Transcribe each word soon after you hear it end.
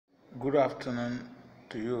Good afternoon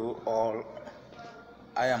to you all.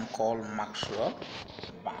 I am called Maxwell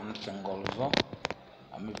Bantengolzo.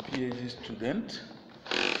 I'm a PhD student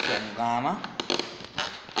from Ghana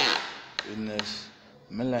in the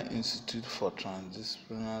Miller Institute for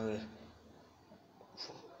Transdisciplinary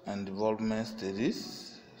and Development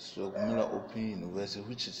Studies, so Miller Open University,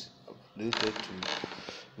 which is affiliated to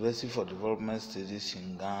University for Development Studies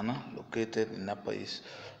in Ghana, located in Upper East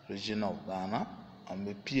region of Ghana. I'm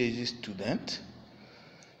a PhD student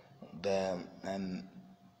there, and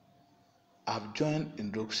I've joined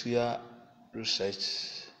Eudoxia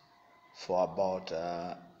research for about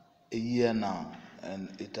a year now, and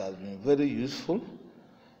it has been very useful.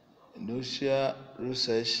 Eudoxia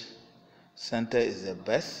Research Center is the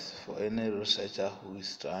best for any researcher who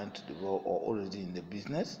is trying to develop or already in the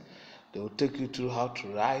business. They will take you through how to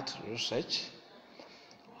write research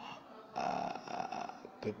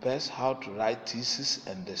papers, how to write thesis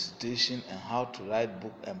and dissertation, and how to write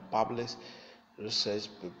book and publish research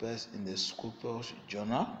papers in the Scopus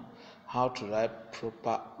journal. How to write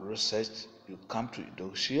proper research. You come to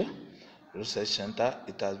Eudoxia Research Center.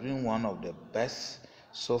 It has been one of the best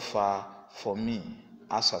so far for me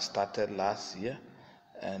as I started last year,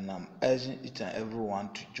 and I'm urging each and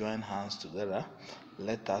everyone to join hands together.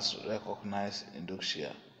 Let us recognize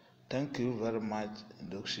Eudoxia. Thank you very much,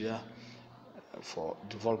 Eudoxia, for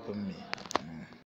developing me.